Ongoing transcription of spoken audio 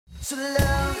to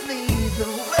love me the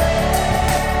way.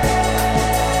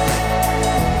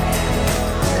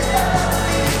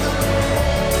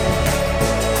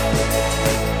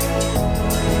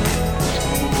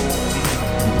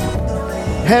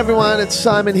 Hey everyone, it's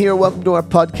Simon here. Welcome to our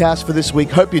podcast for this week.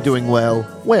 Hope you're doing well,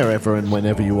 wherever and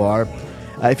whenever you are.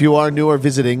 If you are new or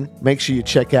visiting, make sure you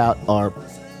check out our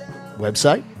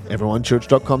website,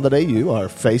 everyonechurch.com.au, our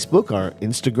Facebook, our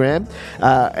Instagram,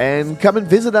 and come and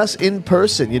visit us in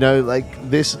person. You know, like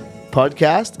this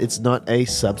podcast, it's not a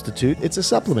substitute, it's a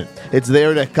supplement. It's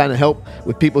there to kind of help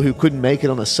with people who couldn't make it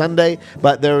on a Sunday,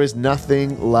 but there is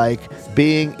nothing like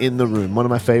being in the room. One of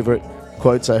my favorite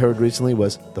quotes I heard recently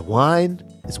was, "The wine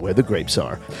is where the grapes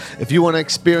are." If you want to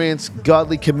experience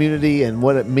godly community and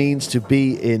what it means to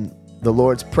be in the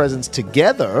Lord's presence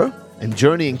together and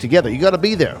journeying together, you got to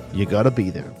be there. You got to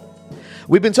be there.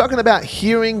 We've been talking about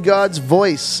hearing God's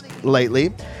voice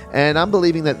lately, and I'm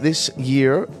believing that this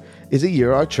year is a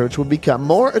year our church will become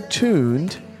more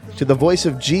attuned to the voice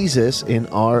of Jesus in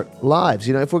our lives.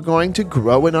 You know, if we're going to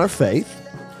grow in our faith,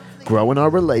 grow in our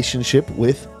relationship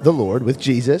with the Lord, with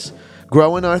Jesus,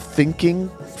 grow in our thinking,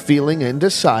 feeling, and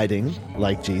deciding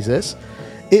like Jesus,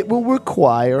 it will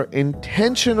require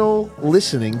intentional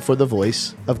listening for the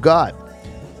voice of God.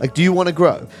 Like, do you want to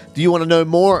grow? Do you want to know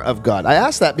more of God? I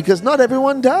ask that because not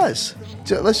everyone does.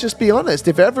 So let's just be honest.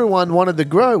 If everyone wanted to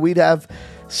grow, we'd have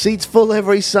seats full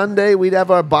every Sunday. We'd have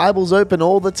our Bibles open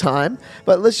all the time.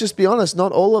 But let's just be honest.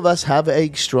 Not all of us have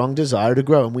a strong desire to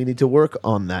grow, and we need to work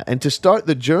on that. And to start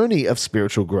the journey of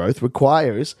spiritual growth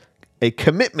requires a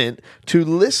commitment to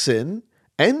listen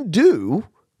and do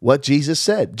what Jesus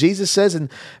said. Jesus says in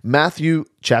Matthew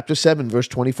chapter 7, verse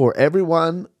 24,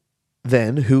 "Everyone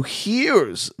then who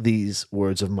hears these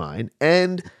words of mine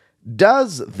and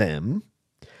does them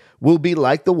will be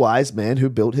like the wise man who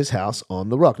built his house on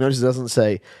the rock." Notice it doesn't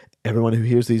say everyone who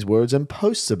hears these words and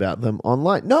posts about them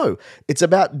online. No, it's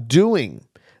about doing.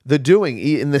 The doing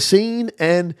in the seen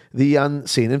and the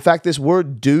unseen. In fact, this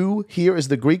word do here is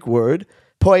the Greek word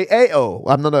poieo.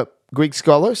 I'm not a Greek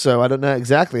scholar, so I don't know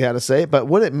exactly how to say it, but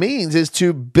what it means is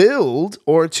to build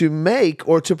or to make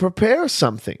or to prepare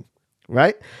something,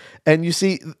 right? And you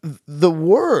see, the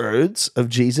words of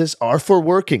Jesus are for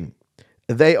working.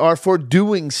 They are for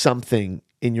doing something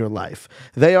in your life.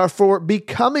 They are for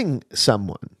becoming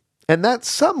someone. And that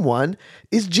someone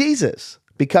is Jesus,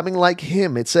 becoming like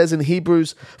him. It says in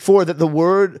Hebrews 4 that the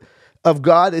word of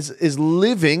God is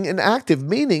living and active,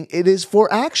 meaning it is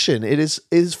for action. It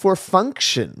is for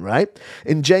function, right?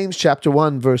 In James chapter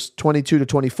 1, verse 22 to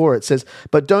 24, it says,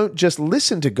 "But don't just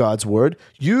listen to God's word.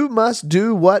 You must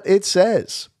do what it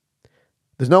says."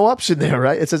 There's no option there,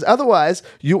 right? It says, "Otherwise,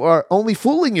 you are only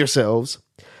fooling yourselves.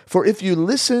 For if you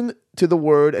listen to the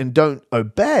word and don't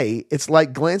obey, it's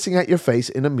like glancing at your face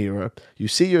in a mirror. You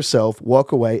see yourself,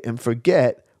 walk away, and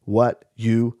forget what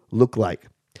you look like."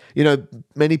 You know,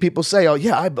 many people say, "Oh,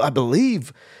 yeah, I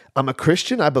believe I'm a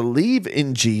Christian. I believe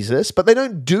in Jesus," but they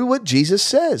don't do what Jesus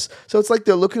says. So it's like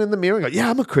they're looking in the mirror and go, "Yeah,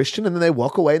 I'm a Christian," and then they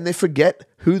walk away and they forget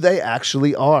who they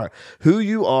actually are. Who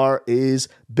you are is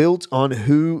built on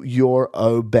who you're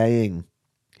obeying.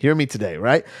 Hear me today,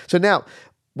 right? So now,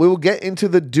 we will get into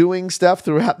the doing stuff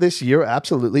throughout this year,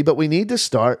 absolutely, but we need to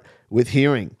start with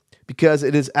hearing, because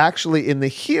it is actually in the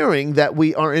hearing that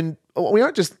we aren't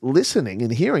just listening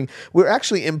and hearing, we're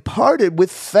actually imparted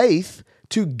with faith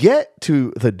to get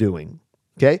to the doing,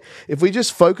 okay? If we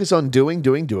just focus on doing,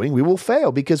 we will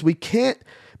fail because we can't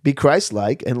be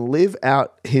Christ-like and live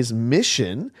out his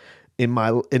mission in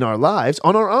our lives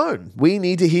on our own. We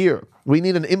need to hear. We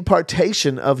need an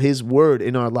impartation of his word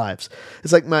in our lives.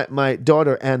 It's like my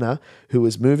daughter, Anna, who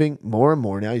is moving more and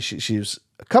more now. She was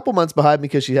a couple months behind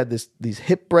because she had these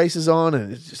hip braces on,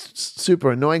 and it's just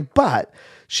super annoying, but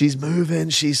she's moving.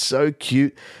 She's so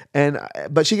cute,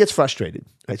 but she gets frustrated.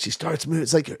 Right? She starts moving.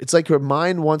 It's like her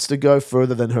mind wants to go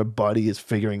further than her body is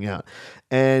figuring out.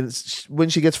 And when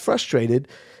she gets frustrated,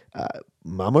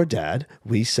 mom or dad,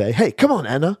 we say, "Hey, come on,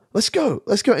 Anna, let's go.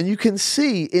 And you can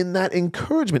see in that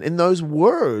encouragement, in those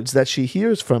words that she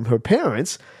hears from her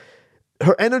parents,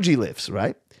 her energy lifts,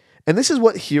 right? And this is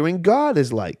what hearing God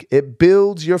is like. It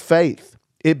builds your faith.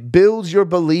 It builds your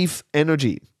belief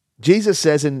energy. Jesus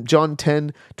says in John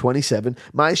 10:27,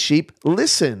 "My sheep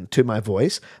listen to my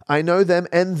voice. I know them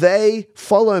and they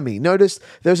follow me." Notice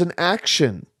there's an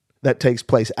action that takes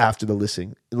place after the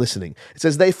listening. It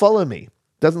says they follow me.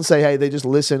 It doesn't say, hey, they just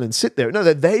listen and sit there. No,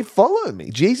 that they follow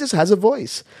me. Jesus has a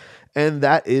voice, and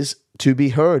that is to be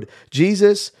heard.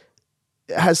 Jesus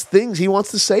has things he wants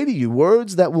to say to you,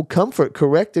 words that will comfort,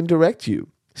 correct, and direct you,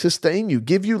 sustain you,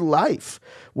 give you life,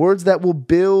 words that will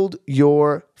build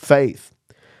your faith.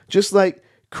 Just like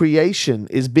creation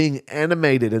is being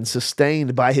animated and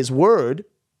sustained by his word,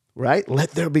 right?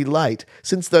 Let there be light.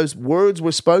 Since those words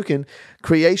were spoken,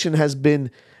 creation has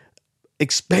been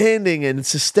expanding and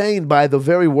sustained by the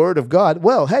very word of God.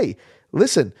 Well, hey,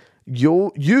 listen,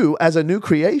 you as a new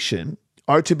creation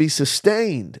are to be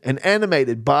sustained and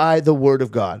animated by the word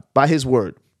of God, by his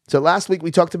word. So last week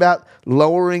we talked about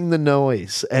lowering the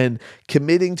noise and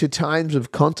committing to times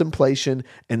of contemplation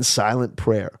and silent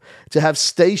prayer, to have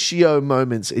statio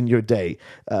moments in your day,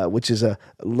 which is a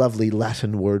lovely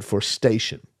Latin word for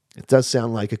station. It does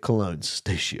sound like a cologne,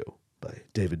 statio, by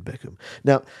David Beckham.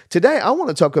 Now, today I want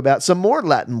to talk about some more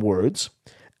Latin words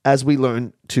as we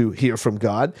learn to hear from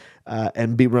God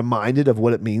and be reminded of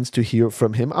what it means to hear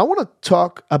from him. I want to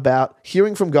talk about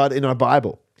hearing from God in our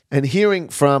Bible and hearing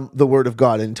from the Word of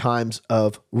God in times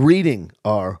of reading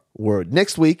our Word.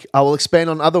 Next week, I will expand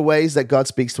on other ways that God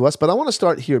speaks to us, but I want to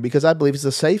start here because I believe it's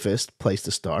the safest place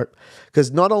to start, because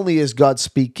not only is God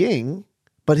speaking,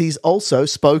 but he's also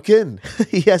spoken.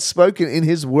 He has spoken in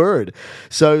his word.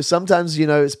 So sometimes,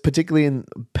 it's particularly in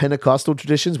Pentecostal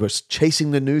traditions, we're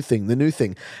chasing the new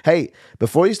thing. Hey,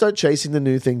 before you start chasing the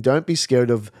new thing, don't be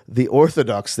scared of the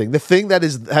orthodox thing, the thing that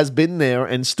has been there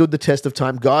and stood the test of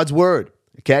time, God's word.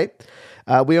 Okay?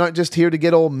 We aren't just here to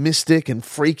get all mystic and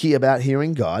freaky about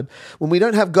hearing God. When we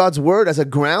don't have God's word as a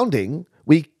grounding,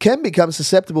 we can become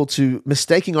susceptible to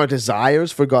mistaking our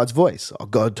desires for God's voice. Oh,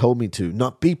 God told me to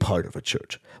not be part of a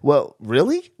church. Well,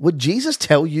 really? Would Jesus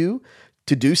tell you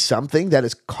to do something that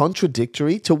is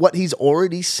contradictory to what he's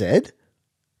already said?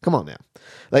 Come on now.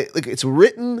 Look, it's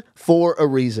written for a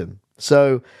reason.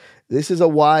 So this is a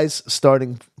wise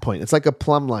starting point. It's like a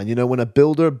plumb line. When a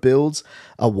builder builds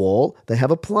a wall, they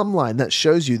have a plumb line that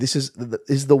shows you this is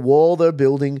the wall they're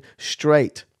building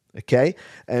straight, okay?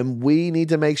 And we need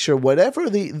to make sure whatever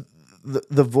the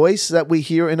voice that we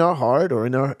hear in our heart or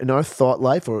in our thought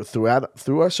life or through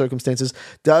our circumstances,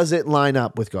 does it line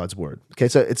up with God's word? Okay,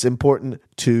 so it's important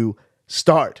to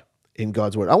start in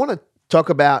God's word. I want to talk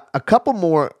about a couple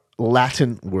more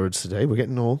Latin words today. We're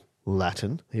getting all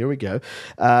Latin. Here we go.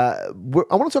 I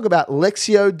want to talk about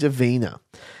Lectio Divina.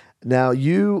 Now,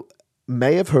 you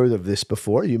may have heard of this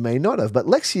before. You may not have. But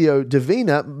Lectio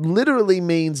Divina literally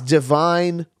means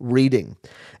divine reading.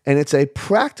 And it's a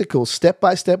practical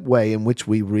step-by-step way in which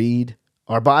we read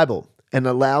our Bible and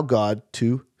allow God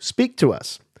to speak to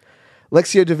us.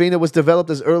 Lectio Divina was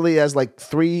developed as early as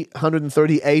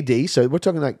 330 AD. So we're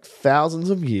talking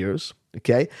thousands of years.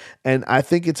 Okay. And I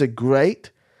think it's a great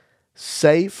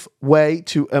safe way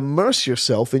to immerse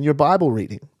yourself in your Bible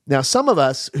reading. Now, some of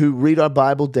us who read our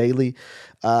Bible daily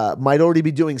might already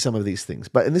be doing some of these things,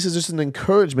 and this is just an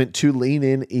encouragement to lean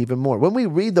in even more. When we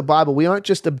read the Bible, we aren't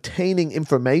just obtaining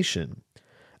information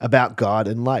about God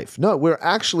and life. No, we're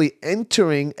actually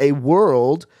entering a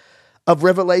world of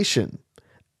revelation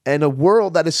and a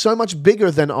world that is so much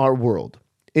bigger than our world.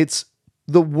 It's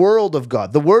the world of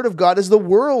God. The Word of God is the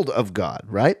world of God,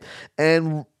 right?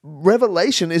 And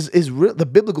revelation is the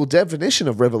biblical definition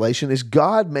of revelation is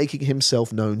God making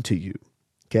himself known to you.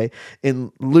 Okay?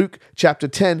 In Luke chapter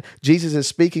 10, Jesus is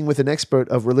speaking with an expert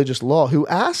of religious law who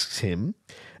asks him,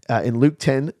 in Luke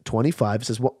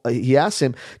 10:25, he asks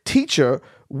him, "Teacher,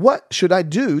 what should I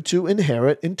do to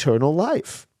inherit eternal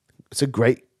life?" It's a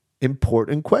great,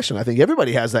 important question. I think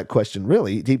everybody has that question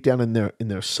really deep down in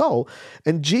their soul.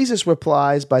 And Jesus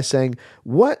replies by saying,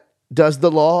 "What does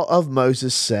the law of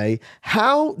Moses say?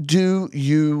 How do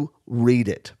you read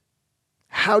it?"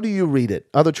 How do you read it?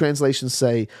 Other translations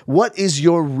say, "What is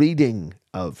your reading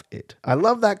of it?" I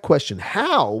love that question.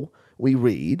 How we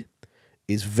read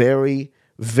is very,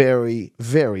 very,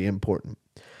 very important.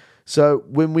 So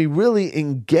when we really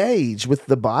engage with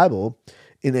the Bible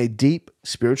in a deep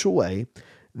spiritual way,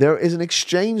 there is an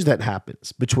exchange that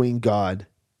happens between God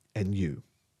and you.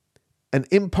 An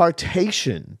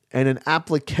impartation and an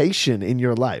application in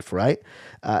your life, right?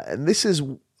 And this is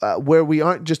where we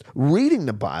aren't just reading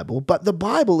the Bible, but the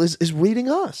Bible is reading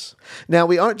us. Now,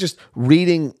 we aren't just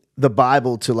reading the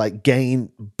Bible to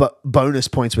gain bonus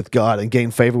points with God and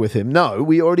gain favor with him. No,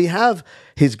 we already have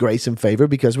his grace and favor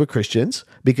because we're Christians,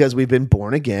 because we've been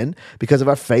born again, because of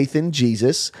our faith in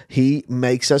Jesus. He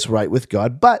makes us right with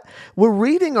God. But we're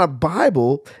reading our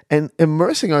Bible and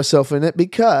immersing ourselves in it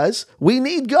because we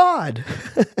need God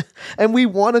and we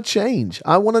want to change.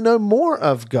 I want to know more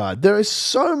of God. There is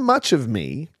so much of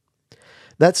me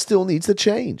that still needs to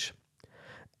change.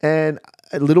 And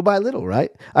little by little, right?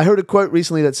 I heard a quote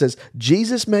recently that says,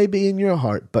 "Jesus may be in your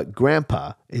heart, but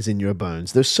grandpa is in your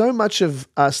bones." There's so much of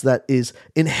us that is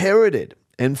inherited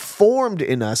and formed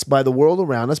in us by the world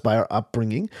around us, by our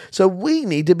upbringing. So we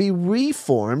need to be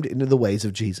reformed into the ways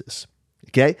of Jesus.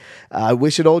 Okay? I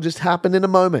wish it all just happened in a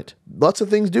moment. Lots of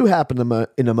things do happen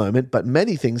in a moment, but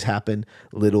many things happen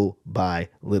little by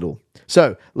little.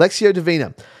 So, Lectio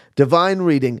Divina, divine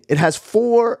reading, it has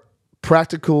 4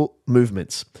 practical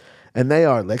movements. And they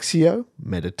are Lectio,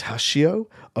 Meditatio,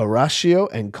 Oratio,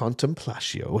 and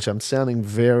Contemplatio, which I'm sounding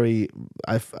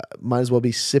I might as well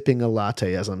be sipping a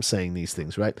latte as I'm saying these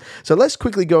things, right? So let's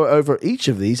quickly go over each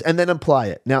of these and then apply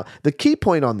it. Now, the key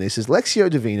point on this is Lectio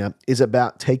Divina is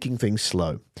about taking things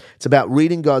slow. It's about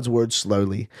reading God's word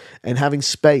slowly and having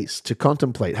space to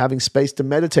contemplate, having space to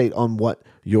meditate on what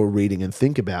you're reading and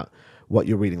think about what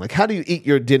you're reading. Like, how do you eat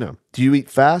your dinner? Do you eat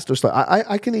fast or slow?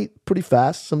 I can eat pretty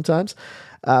fast sometimes.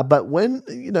 But when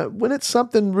it's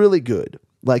something really good,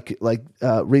 like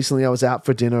recently I was out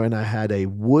for dinner and I had a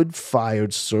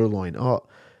wood-fired sirloin. Oh,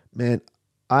 man,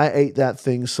 I ate that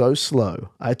thing so slow.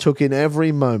 I took in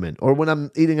every moment. Or when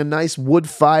I'm eating a nice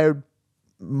wood-fired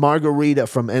margarita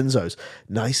from Enzo's,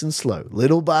 nice and slow,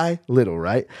 little by little,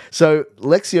 right? So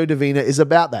Lectio Divina is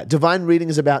about that. Divine reading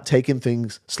is about taking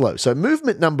things slow. So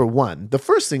movement number 1, the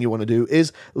first thing you want to do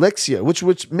is Lectio,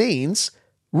 which means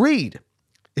read.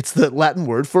 It's the Latin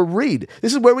word for read.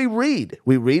 This is where we read.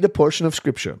 We read a portion of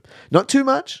Scripture. Not too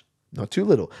much, not too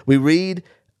little. We read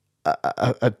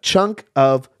a chunk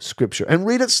of Scripture and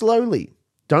read it slowly.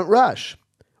 Don't rush.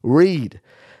 Read.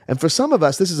 And for some of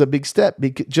us, this is a big step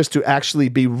just to actually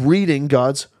be reading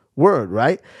God's word,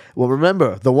 right? Well,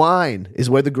 remember, the wine is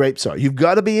where the grapes are. You've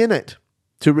got to be in it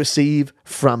to receive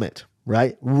from it.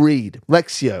 Right? Read.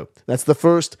 Lectio. That's the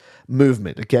first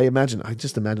movement. Okay? I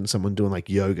just imagine someone doing like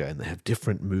yoga and they have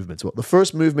different movements. Well, the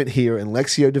first movement here in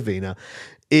Lectio Divina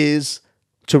is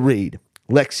to read.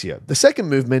 Lectio. The second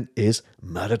movement is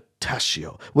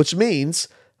meditatio, which means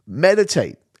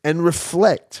meditate and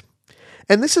reflect.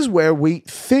 And this is where we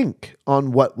think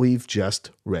on what we've just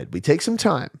read. We take some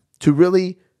time to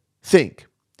really think,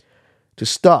 to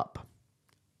stop,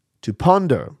 to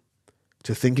ponder,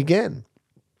 to think again,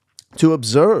 to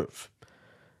observe.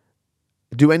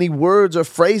 Do any words or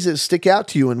phrases stick out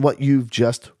to you in what you've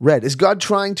just read? Is God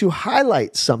trying to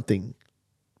highlight something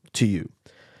to you?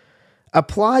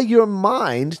 Apply your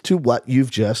mind to what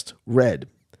you've just read.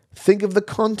 Think of the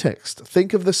context.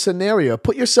 Think of the scenario.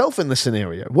 Put yourself in the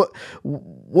scenario. What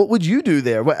would you do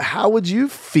there? How would you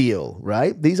feel,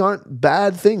 right? These aren't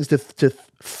bad things to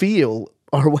feel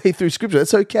our way through Scripture.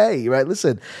 That's okay, right?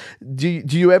 Listen, do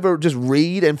you ever just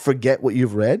read and forget what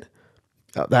you've read?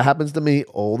 That happens to me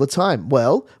all the time.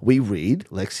 Well, we read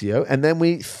Lectio and then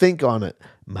we think on it.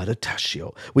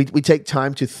 Meditatio. We take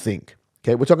time to think.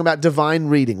 Okay, we're talking about divine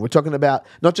reading. We're talking about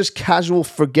not just casual,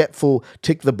 forgetful,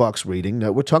 tick-the-box reading.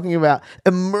 No, we're talking about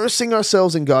immersing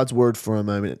ourselves in God's word for a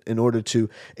moment in order to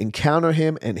encounter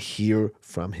him and hear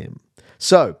from him.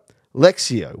 So,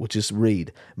 Lectio, which is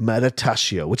read.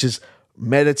 Meditatio, which is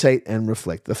meditate and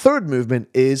reflect. The third movement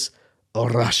is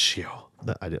Oratio.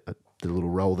 I did a little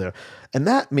roll there. And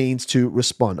that means to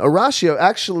respond. Oratio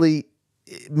actually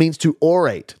means to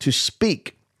orate, to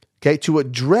speak, okay, to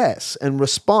address and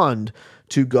respond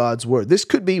to God's word. This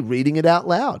could be reading it out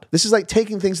loud. This is like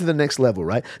taking things to the next level,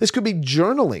 right? This could be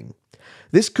journaling.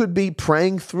 This could be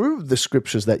praying through the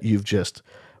scriptures that you've just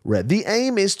read. The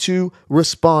aim is to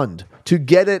respond, to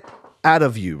get it out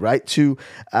of you, right? To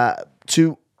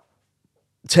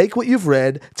take what you've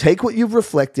read, take what you've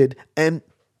reflected, and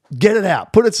get it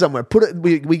out. Put it somewhere.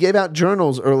 We gave out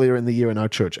journals earlier in the year in our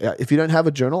church. If you don't have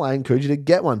a journal, I encourage you to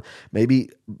get one. Maybe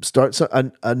start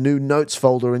a new notes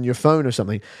folder in your phone or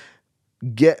something.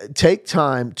 Take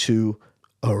time to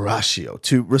oratio,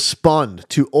 to respond,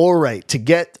 to orate, to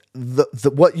get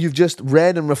the what you've just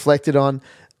read and reflected on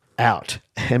out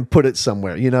and put it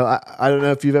somewhere. I don't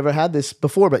know if you've ever had this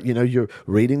before, but you're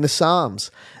reading the Psalms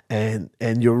and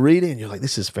you're reading and you're like,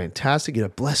 this is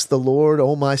fantastic. Bless the Lord,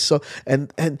 oh my soul.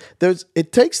 And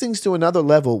it takes things to another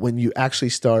level when you actually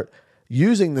start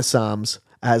using the Psalms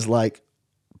as like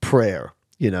prayer,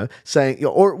 saying,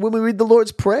 or when we read the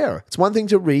Lord's Prayer. It's one thing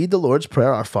to read the Lord's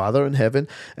Prayer, our Father in heaven,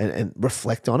 and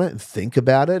reflect on it and think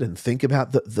about it and think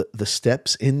about the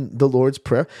steps in the Lord's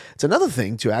Prayer. It's another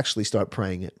thing to actually start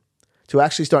praying it, to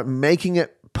actually start making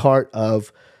it part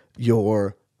of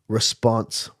your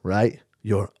response, right?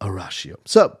 Your oratio.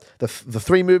 So the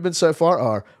three movements so far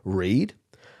are read,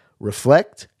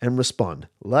 reflect, and respond.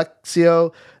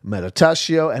 Lectio,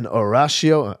 meditatio, and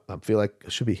oratio. I feel like I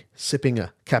should be sipping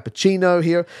a cappuccino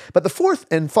here. But the fourth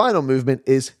and final movement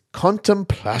is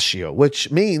contemplatio,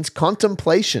 which means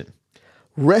contemplation,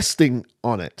 resting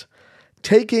on it,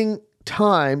 taking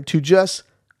time to just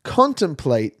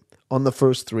contemplate on the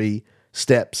first three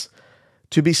steps,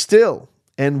 to be still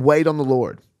and wait on the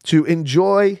Lord, to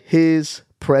enjoy his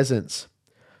presence,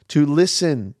 to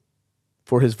listen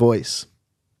for his voice,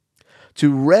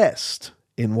 to rest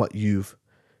in what you've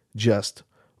just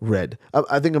read.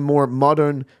 I think a more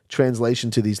modern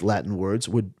translation to these Latin words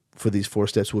for these 4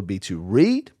 steps would be to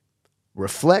read,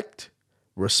 reflect,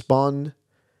 respond,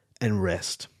 and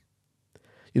rest.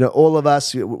 All of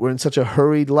us, we're in such a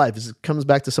hurried life. This comes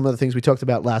back to some of the things we talked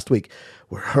about last week.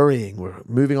 We're hurrying. We're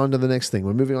moving on to the next thing.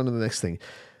 We're moving on to the next thing.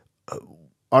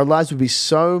 Our lives would be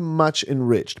so much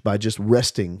enriched by just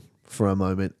resting for a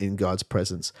moment in God's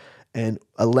presence and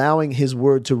allowing his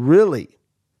word to really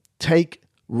take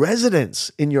residence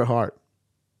in your heart.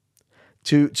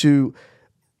 To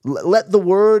let the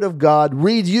word of God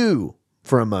read you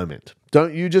for a moment.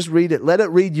 Don't you just read it. Let it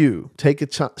read you. Take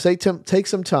some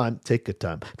time.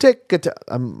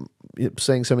 I'm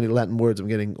saying so many Latin words. I'm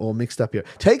getting all mixed up here.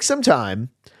 Take some time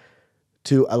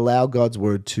to allow God's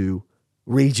word to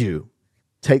read you.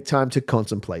 Take time to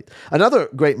contemplate. Another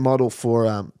great model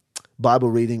for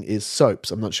Bible reading is soaps.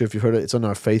 I'm not sure if you've heard it. It's on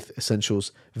our Faith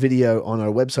Essentials video on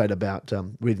our website about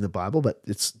reading the Bible, but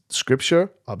it's scripture,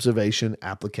 observation,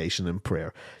 application, and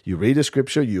prayer. You read a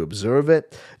scripture, you observe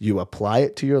it, you apply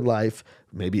it to your life,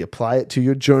 maybe apply it to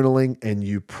your journaling, and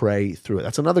you pray through it.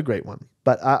 That's another great one.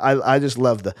 But I just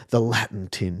love the Latin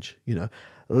tinge,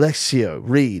 Lectio,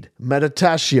 read,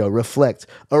 meditatio, reflect,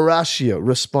 oratio,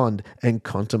 respond, and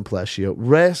contemplatio,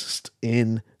 rest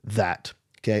in that.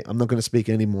 Okay, I'm not going to speak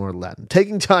any more Latin.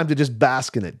 Taking time to just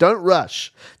bask in it. Don't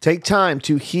rush. Take time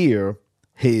to hear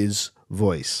his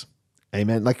voice.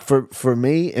 Amen. Like for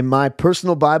me, in my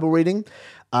personal Bible reading,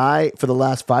 I, for the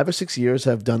last 5 or 6 years,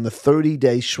 have done the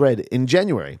 30-day shred in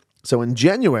January. So in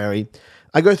January,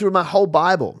 I go through my whole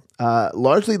Bible,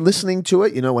 largely listening to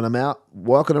it, when I'm out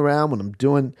walking around, when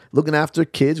I'm looking after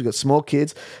kids. We've got small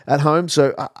kids at home.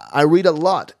 So I read a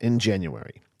lot in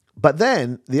January. But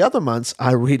then the other months,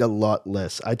 I read a lot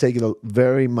less. I take it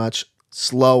very much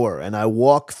slower, and I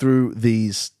walk through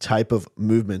these type of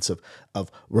movements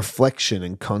of reflection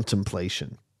and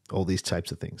contemplation, all these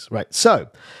types of things, right? So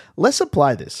let's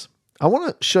apply this. I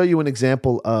want to show you an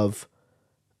example of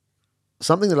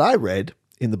something that I read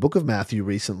in the book of Matthew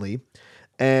recently,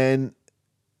 and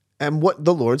what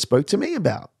the Lord spoke to me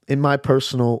about in my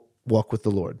personal walk with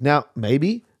the Lord. Now,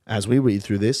 maybe as we read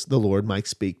through this, the Lord might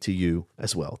speak to you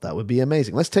as well. That would be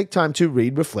amazing. Let's take time to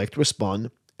read, reflect, respond,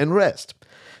 and rest.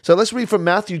 So let's read from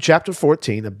Matthew chapter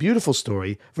 14, a beautiful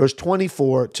story, verse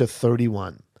 24 to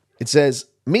 31. It says,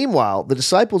 "Meanwhile, the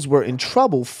disciples were in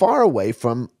trouble far away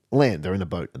from land." They're in a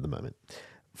boat at the moment.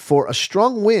 "For a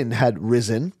strong wind had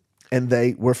risen, and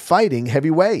they were fighting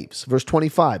heavy waves." Verse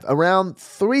 25, "Around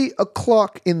 3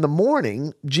 o'clock in the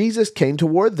morning, Jesus came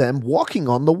toward them walking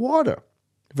on the water."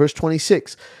 Verse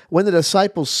 26, "When the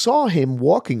disciples saw him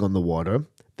walking on the water,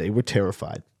 they were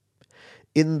terrified.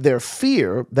 In their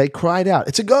fear, they cried out,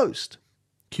 'It's a ghost!'"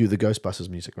 Cue the Ghostbusters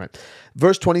music, right?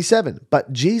 Verse 27,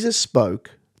 "But Jesus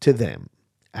spoke to them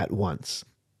at once.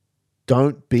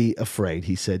 'Don't be afraid,'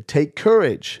 he said. 'Take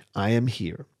courage, I am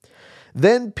here.'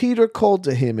 Then Peter called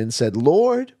to him and said,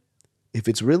 'Lord, if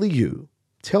it's really you,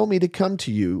 tell me to come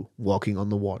to you walking on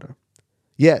the water.'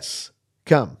 'Yes,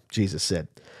 come,' Jesus said.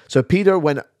 So Peter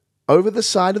went over the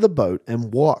side of the boat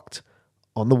and walked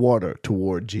on the water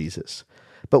toward Jesus.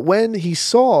 But when he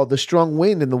saw the strong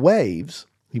wind and the waves,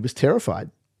 he was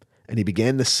terrified, and he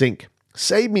began to sink.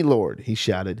 'Save me, Lord,' he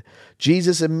shouted.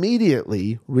 Jesus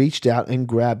immediately reached out and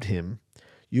grabbed him.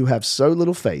 'You have so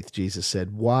little faith,' Jesus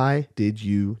said. 'Why did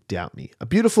you doubt me?'" A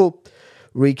beautiful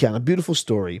recount, a beautiful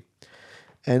story.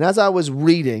 And as I was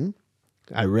reading,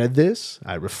 I read this,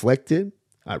 I reflected,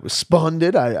 I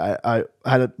responded. I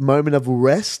had a moment of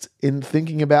rest in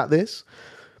thinking about this,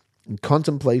 and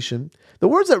contemplation. The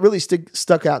words that really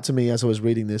stuck out to me as I was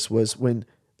reading this was when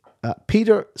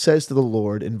Peter says to the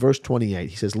Lord in verse 28,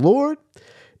 he says, "Lord,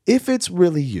 if it's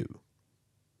really you,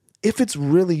 if it's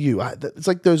really you." It's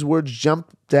like those words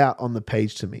jumped out on the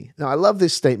page to me. Now, I love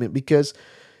this statement because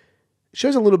it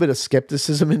shows a little bit of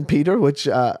skepticism in Peter, which,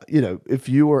 if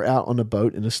you were out on a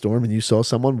boat in a storm and you saw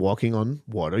someone walking on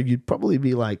water, you'd probably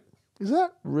be like, am I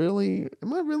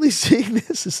really seeing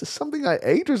this? Is this something I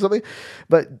ate or something?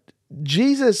 But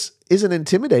Jesus isn't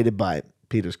intimidated by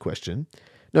Peter's question.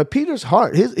 No, Peter's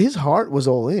heart, his heart was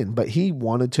all in, but he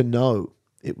wanted to know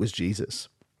it was Jesus.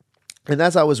 And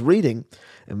as I was reading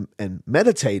and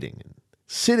meditating and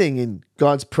sitting in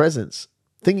God's presence,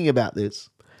 thinking about this,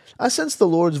 I sensed the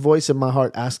Lord's voice in my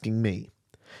heart asking me,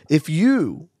 if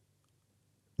you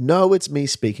know it's me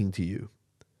speaking to you,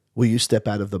 will you step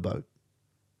out of the boat?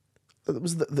 That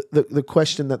was the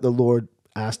question that the Lord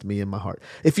asked me in my heart.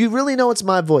 If you really know it's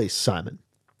my voice, Simon,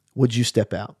 would you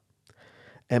step out?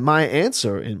 And my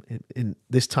answer in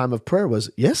this time of prayer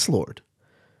was, yes, Lord.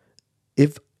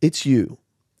 If it's you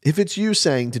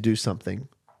saying to do something,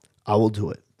 I will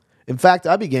do it. In fact,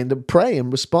 I began to pray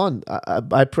and respond.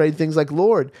 I prayed things like,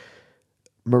 Lord,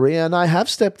 Maria and I have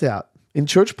stepped out in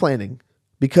church planning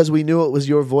because we knew it was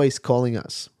your voice calling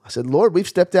us. I said, Lord, we've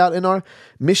stepped out in our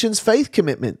missions faith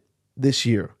commitment this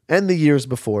year and the years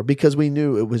before because we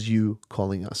knew it was you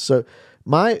calling us. So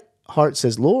my heart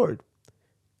says, Lord,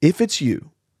 if it's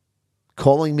you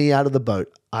calling me out of the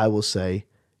boat, I will say,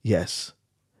 yes,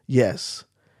 yes.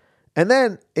 And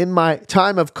then in my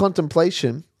time of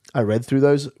contemplation, I read through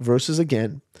those verses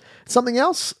again. Something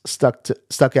else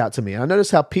stuck out to me. I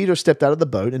noticed how Peter stepped out of the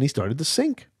boat and he started to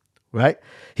sink, right?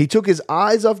 He took his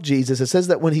eyes off Jesus. It says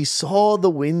that when he saw the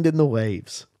wind and the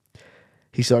waves,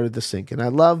 he started to sink. And I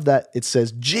love that it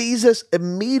says Jesus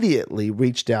immediately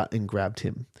reached out and grabbed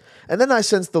him. And then I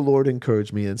sensed the Lord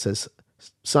encourage me and says,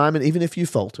 Simon, even if you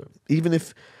falter, even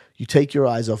if you take your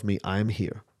eyes off me, I am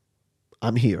here.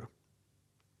 I'm here.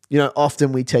 You know,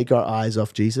 often we take our eyes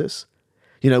off Jesus.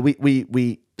 You know,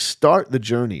 we start the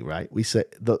journey, right? We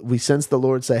sense the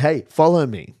Lord say, hey, follow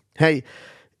me. Hey,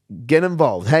 get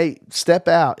involved. Hey, step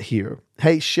out here.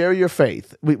 Hey, share your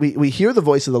faith. We hear the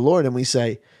voice of the Lord and we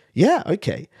say, yeah,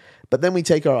 okay. But then we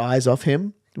take our eyes off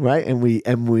him, right? And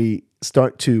we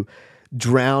start to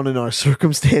drown in our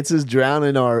circumstances, drown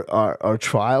in our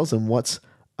trials and what's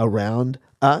around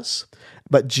us.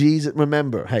 But Jesus,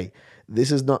 remember, hey, this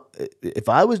is not, if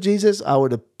I was Jesus, I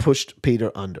would have pushed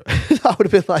Peter under. I would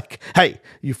have been like, hey,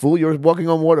 you fool, you're walking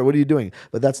on water. What are you doing?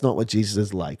 But that's not what Jesus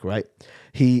is like, right?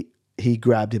 He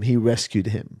grabbed him. He rescued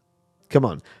him. Come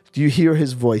on. Do you hear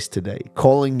his voice today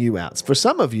calling you out? For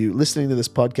some of you listening to this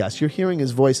podcast, you're hearing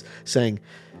his voice saying,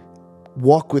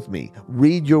 walk with me,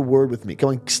 read your word with me. Come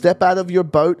on, step out of your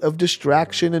boat of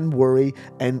distraction and worry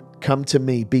and come to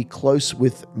me. Be close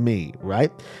with me,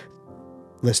 right?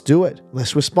 Let's do it.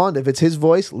 Let's respond. If it's his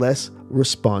voice, let's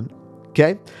respond.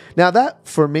 Okay? Now that,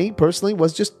 for me personally,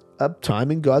 was just a time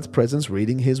in God's presence,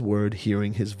 reading his word,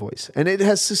 hearing his voice. And it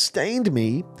has sustained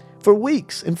me for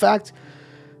weeks. In fact,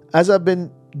 as I've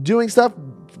been doing stuff,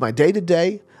 my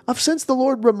day-to-day, I've sensed the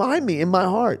Lord remind me in my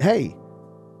heart, hey,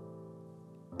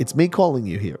 it's me calling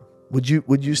you here. Would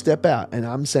you step out? And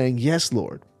I'm saying, yes,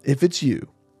 Lord, if it's you.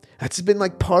 That's been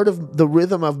like part of the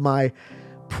rhythm of my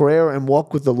prayer and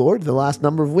walk with the Lord the last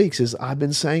number of weeks is I've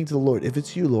been saying to the Lord, if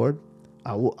it's you, Lord,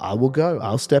 I will go.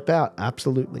 I'll step out.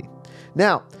 Absolutely.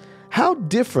 Now, how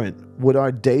different would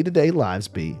our day-to-day lives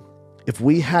be if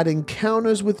we had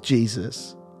encounters with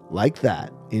Jesus like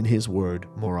that in his word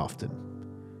more often?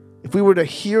 If we were to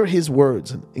hear his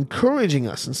words and encouraging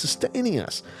us and sustaining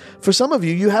us. For some of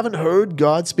you, you haven't heard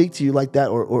God speak to you like that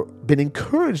or been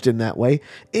encouraged in that way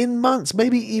in months,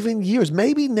 maybe even years,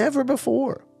 maybe never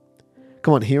before.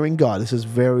 Come on, hearing God, this is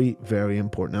very, very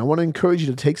important. I want to encourage you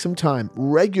to take some time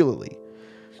regularly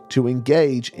to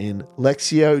engage in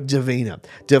Lectio Divina,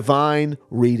 divine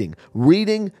reading.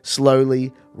 Reading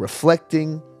slowly,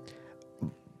 reflecting,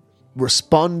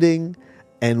 responding,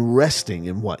 and resting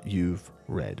in what you've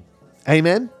read.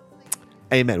 Amen?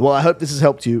 Amen. Well, I hope this has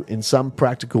helped you in some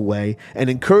practical way and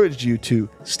encouraged you to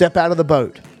step out of the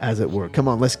boat, as it were. Come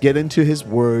on, let's get into his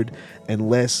word and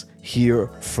let's hear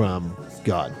from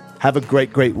God. Have a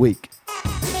great, great week.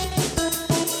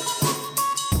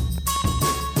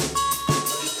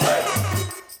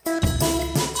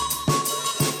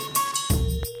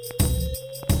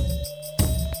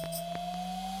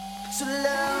 So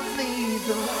love me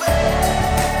the way